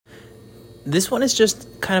this one is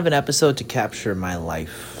just kind of an episode to capture my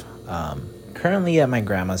life. Currently at my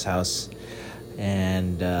grandma's house,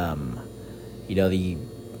 and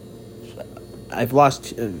I've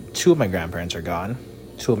lost two of my grandparents are gone.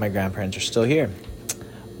 Two of my grandparents are still here.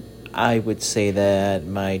 I would say that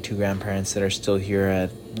my two grandparents that are still here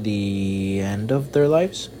at the end of their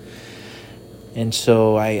lives, and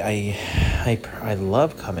so I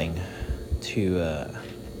love coming to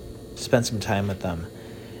spend some time with them,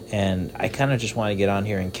 and I kind of just want to get on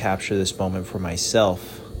here and capture this moment for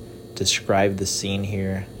myself, describe the scene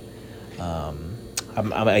here.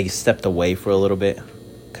 I stepped away for a little bit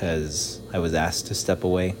because I was asked to step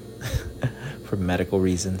away for medical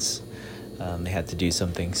reasons. They had to do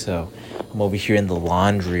something, so I'm over here in the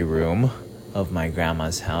laundry room of my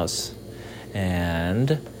grandma's house.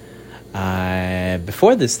 And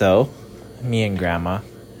before this, though, me and grandma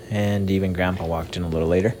and even grandpa walked in a little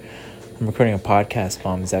later. I'm recording a podcast,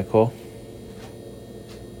 Mom. Is that cool?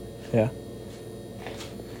 Yeah?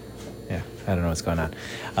 Yeah, I don't know what's going on.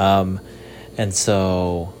 And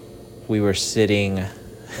so we were sitting...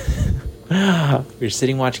 we were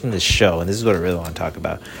sitting watching this show, and this is what I really want to talk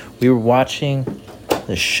about. We were watching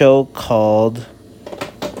the show called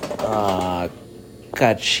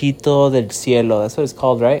Cachito del Cielo. That's what it's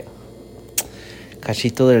called, right?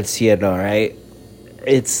 Cachito del Cielo, right?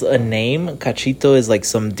 It's a name. Cachito is like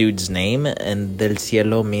some dude's name, and del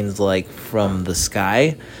Cielo means like from the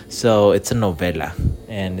sky. So it's a novela,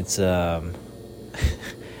 and it's I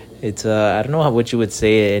don't know what you would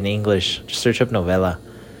say in English. Just search up novela.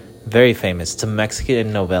 Very famous. It's a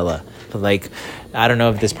Mexican novella. But like, I don't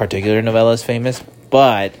know if this particular novella is famous,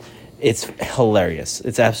 but it's hilarious.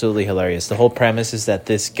 It's absolutely hilarious. The whole premise is that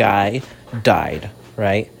this guy died,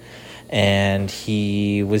 right? And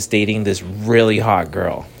he was dating this really hot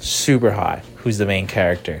girl, super hot, who's the main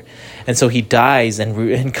character. And so he dies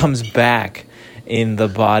and comes back in the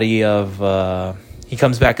body of... he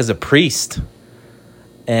comes back as a priest.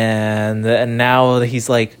 And now he's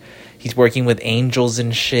like... He's working with angels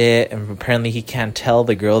and shit, and apparently he can't tell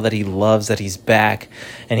the girl that he loves that he's back.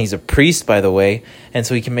 And he's a priest, by the way, and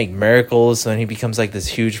so he can make miracles, and he becomes like this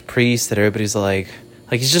huge priest that everybody's like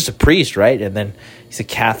he's just a priest, right? And then he's a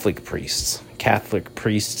Catholic priest. Catholic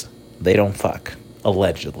priests, they don't fuck,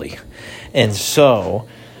 allegedly. And so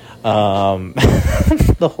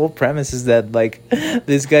the whole premise is that like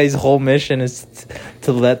this guy's whole mission is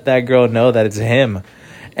to let that girl know that it's him,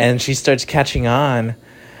 and she starts catching on.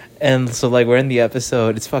 And so, like, we're in the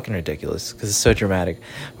episode. It's fucking ridiculous because it's so dramatic.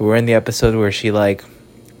 We're in the episode where she read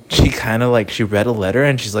a letter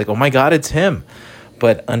and she's like, oh, my God, it's him.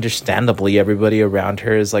 But understandably, everybody around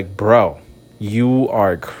her is like, bro, you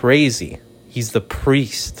are crazy. He's the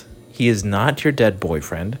priest. He is not your dead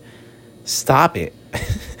boyfriend. Stop it.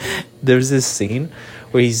 There's this scene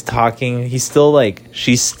where he's talking. He's still, like,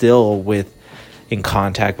 she's still in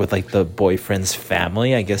contact with like the boyfriend's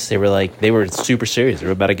family. I guess they were super serious. They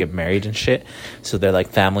were about to get married and shit. So they're like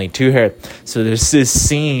family to her. So there's this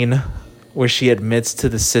scene where she admits to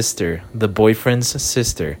the boyfriend's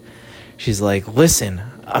sister. She's like, listen,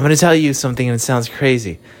 I'm going to tell you something and it sounds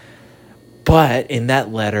crazy. But in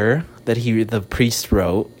that letter that the priest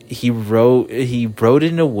wrote, he wrote it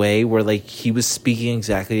in a way where like he was speaking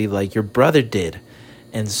exactly like your brother did.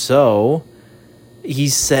 And so he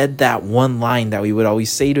said that one line that we would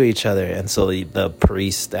always say to each other. And so the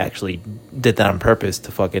priest actually did that on purpose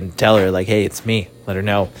to fucking tell her, like, hey, it's me. Let her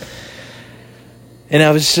know. And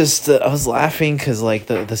I was just, I was laughing because, like,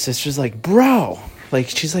 the sister's like, bro. Like,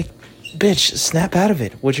 she's like, bitch, snap out of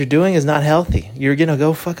it. What you're doing is not healthy. You're going to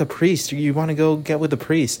go fuck a priest. You want to go get with a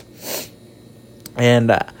priest.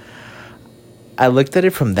 And I looked at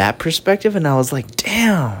it from that perspective, and I was like,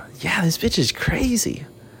 damn, yeah, this bitch is crazy.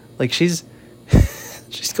 Like, she's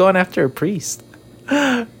going after a priest.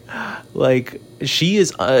 Like, she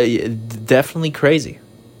is definitely crazy.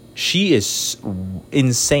 She is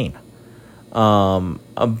insane.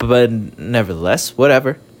 But nevertheless,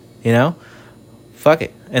 whatever, you know, fuck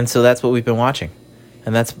it. And so that's what we've been watching.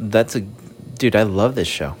 And that's a, dude, I love this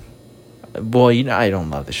show. Well, you know, I don't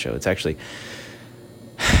love the show. It's actually,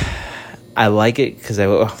 I like it because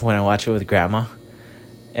when I watch it with grandma,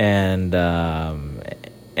 and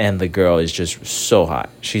the girl is just so hot.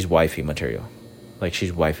 She's wifey material. Like,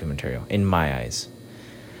 she's wifey material in my eyes.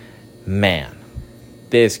 Man,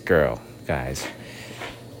 this girl, guys.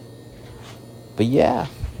 But yeah,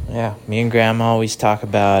 me and grandma always talk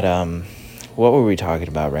about, what were we talking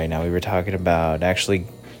about right now? We were talking about, actually,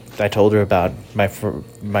 I told her about my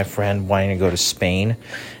friend wanting to go to Spain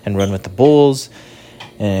and run with the bulls.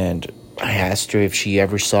 And I asked her if she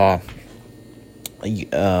ever saw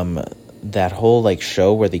that whole like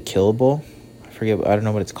show where they kill a bull. I don't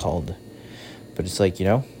know what it's called, but it's like,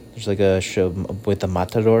 there's like a show with a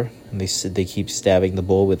matador, and they keep stabbing the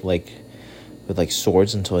bull with like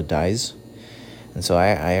swords until it dies. And so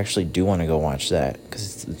I actually do want to go watch that,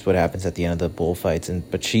 because it's what happens at the end of the bullfights.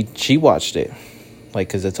 But she watched it, like,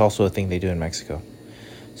 because it's also a thing they do in Mexico.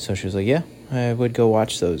 So she was like, yeah, I would go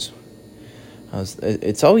watch those.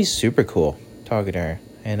 It's always super cool talking to her,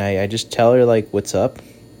 and I just tell her like what's up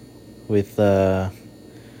with my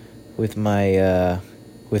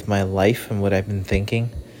life and what I've been thinking.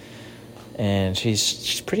 And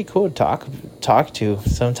she's pretty cool to talk to.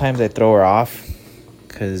 Sometimes I throw her off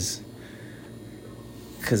because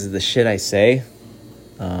of the shit I say.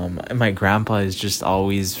 And my grandpa is just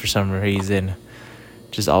always, for some reason,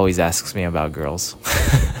 just always asks me about girls.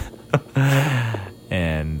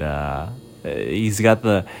 And he's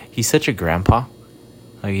such a grandpa.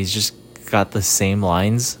 Like, he's just got the same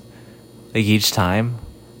lines, like, each time.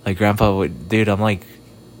 Like, grandpa would, dude, I'm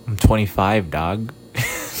 25, dog.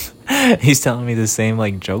 He's telling me the same,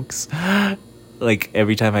 like, jokes. Like,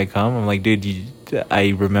 every time I come, I'm like, dude, I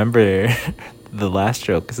remember the last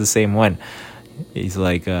joke. It's the same one. He's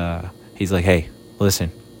like, hey,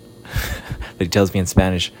 listen. But he tells me in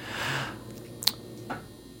Spanish,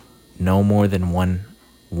 no more than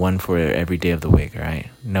one for every day of the week, all right?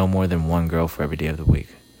 No more than one girl for every day of the week,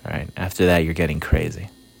 all right? After that, you're getting crazy.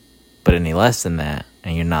 But any less than that,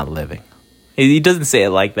 and you're not living. He doesn't say it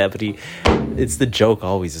like that, but it's the joke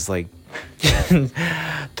always. It's like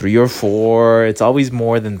 3 or 4. It's always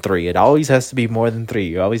more than 3. It always has to be more than 3.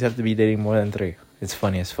 You always have to be dating more than 3. It's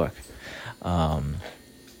funny as fuck.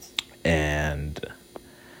 And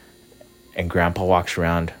grandpa walks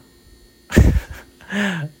around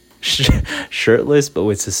shirtless but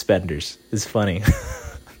with suspenders. It's funny.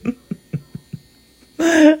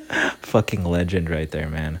 Fucking legend right there,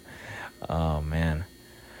 man. Oh man.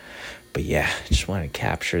 But yeah, I just want to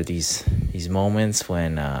capture these moments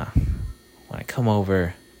when I come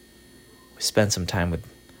over, we spend some time with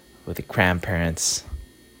the grandparents,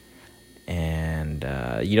 and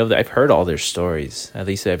I've heard all their stories, at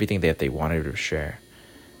least everything that they wanted to share.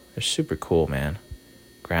 They're super cool, man.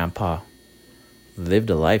 Grandpa lived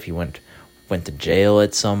a life. He went to jail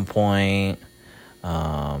at some point.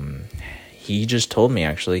 He just told me,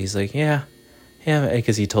 actually, he's like, yeah,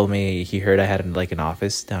 because he told me he heard I had like an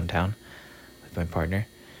office downtown with my partner.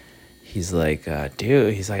 He's like,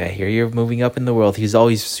 dude, he's like, I hear you're moving up in the world. He's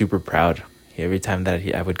always super proud. Every time that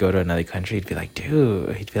I would go to another country, he'd be like,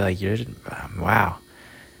 dude, he'd be like, you're, wow,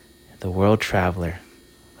 the world traveler,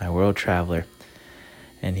 my world traveler.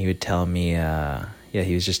 And he would tell me,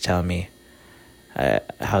 he was just telling me,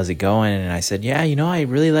 how's it going? And I said, yeah, I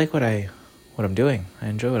really like what I'm doing. I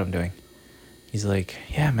enjoy what I'm doing. He's like,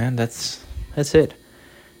 yeah, man, that's it.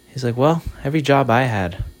 He's like, well, every job I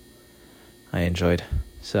had, I enjoyed.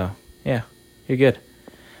 So, yeah, you're good.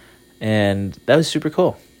 And that was super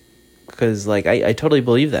cool. Because, like, I totally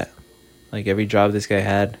believe that. Like, every job this guy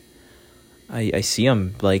had, I see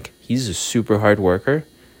him, like, he's a super hard worker.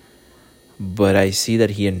 But I see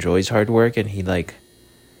that he enjoys hard work, and he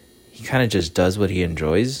kind of just does what he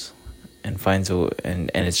enjoys and finds and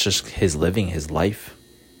it's just his living, his life.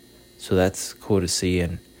 So that's cool to see.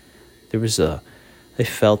 And I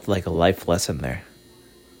felt like a life lesson there.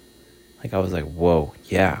 Like, I was like, whoa,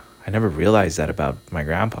 yeah. I never realized that about my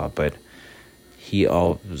grandpa, but he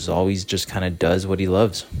always just kind of does what he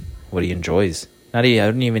loves, what he enjoys. I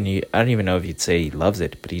don't even know if he'd say he loves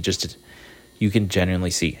it, but you can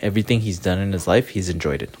genuinely see everything he's done in his life, he's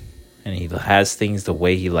enjoyed it. And he has things the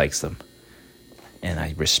way he likes them. And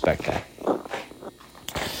I respect that.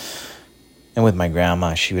 And with my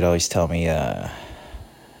grandma, she would always tell me,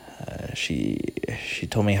 she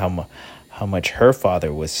told me how much her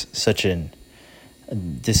father was such a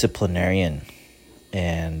disciplinarian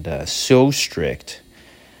and so strict.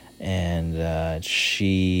 And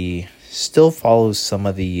she still follows some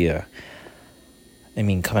of the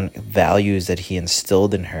common values that he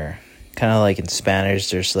instilled in her. Kind of like in Spanish,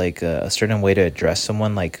 there's like a certain way to address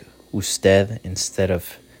someone, like usted instead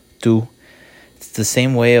of tú. It's the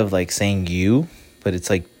same way of like saying you, but it's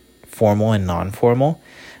like formal and non-formal.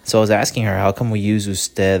 So I was asking her, how come we use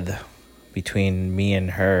usted between me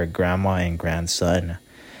and her, grandma and grandson?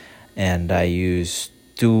 And I use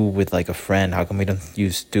tú with like a friend. How come we don't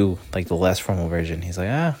use tú, like the less formal version? He's like,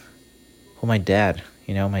 well, my dad.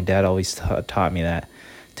 My dad always taught me that,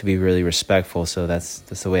 to be really respectful, so that's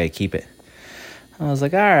the way I keep it. I was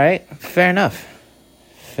like, all right, fair enough.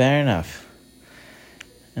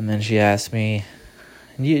 And then she asked me,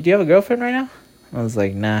 do you have a girlfriend right now? I was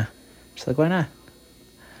like, nah. She's like, why not?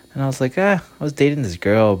 And I was like, I was dating this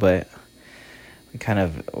girl, but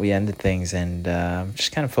we ended things, and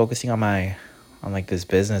just kind of focusing on like this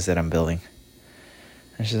business that I'm building.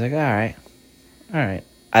 And she's like, all right.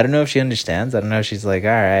 I don't know if she understands. I don't know if she's like, all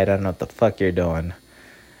right, I don't know what the fuck you're doing.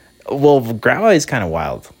 Well, grandma is kind of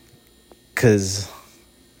wild, because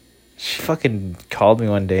she fucking called me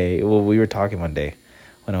one day. Well, we were talking one day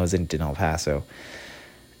when I was in El Paso.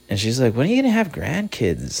 And she's like, when are you going to have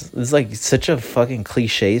grandkids? It's like such a fucking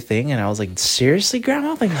cliche thing. And I was like, seriously,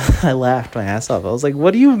 grandma? Like, I laughed my ass off. I was like,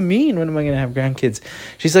 what do you mean? When am I going to have grandkids?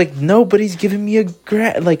 She's like, nobody's giving me not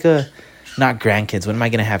grandkids. When am I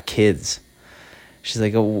going to have kids? She's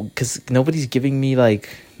like, oh, because nobody's giving me, like,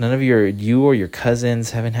 none of you or your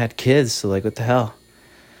cousins haven't had kids. So, like, what the hell?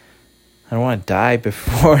 I don't want to die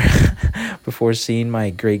before seeing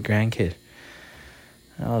my great grandkid.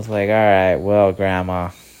 I was like, all right, well,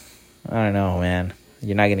 grandma, I don't know, man.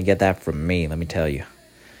 You're not going to get that from me, let me tell you.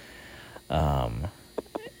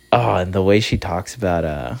 And the way she talks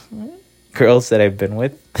about girls that I've been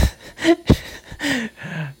with.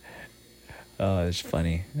 Oh, it's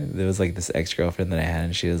funny. There was like this ex-girlfriend that I had,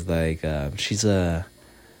 and she was like, she's a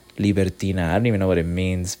libertina. I don't even know what it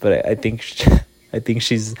means, but I think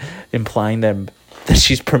she's implying that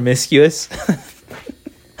she's promiscuous.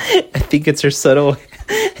 I think it's her subtle.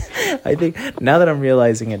 I think now that I'm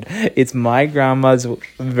realizing it, it's my grandma's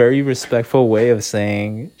very respectful way of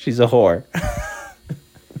saying she's a whore.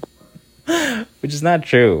 Which is not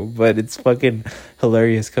true, but it's fucking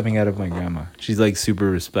hilarious coming out of my grandma. She's like super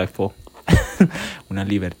respectful. Una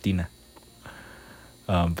libertina.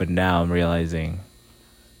 But now I'm realizing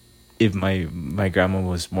if my grandma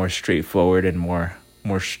was more straightforward and more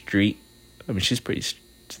street. I mean, she's pretty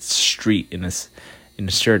street in a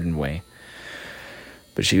certain way.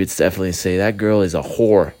 But she would definitely say, that girl is a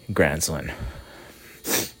whore, grandson.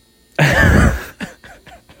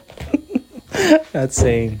 Not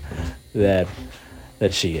saying that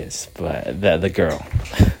she is, but the girl.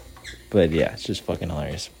 But yeah, it's just fucking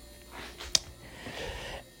hilarious.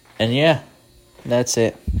 And yeah, that's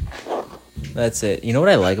it. You know what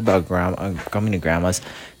I like about coming to grandma's?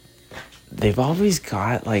 They've always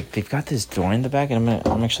got they've got this door in the back, and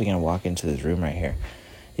I'm actually gonna walk into this room right here.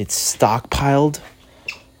 It's stockpiled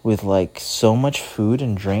with like so much food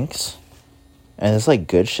and drinks, and it's like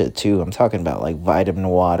good shit too. I'm talking about like vitamin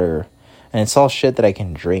water, and it's all shit that I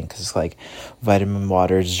can drink. 'Cause it's like vitamin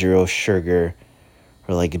water, 0 sugar,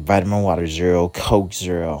 or like vitamin water 0, Coke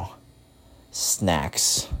 0,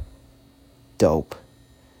 snacks, dope,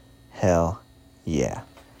 hell yeah.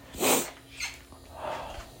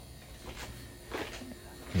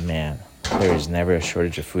 Man, there is never a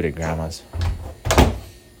shortage of food at grandma's.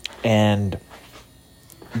 And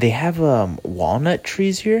they have walnut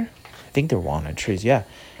trees here. I think they're walnut trees, yeah.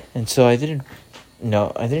 And so I didn't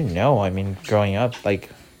know. I mean, growing up, like,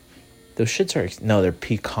 those shits are... No, they're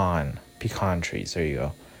pecan trees. There you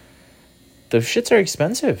go. Those shits are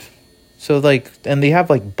expensive. So, like, and they have,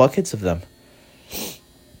 like, buckets of them.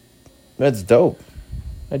 That's dope.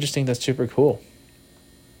 I just think that's super cool.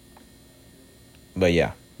 But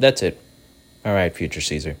yeah, that's it. All right, future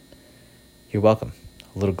Caesar. You're welcome.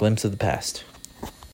 A little glimpse of the past.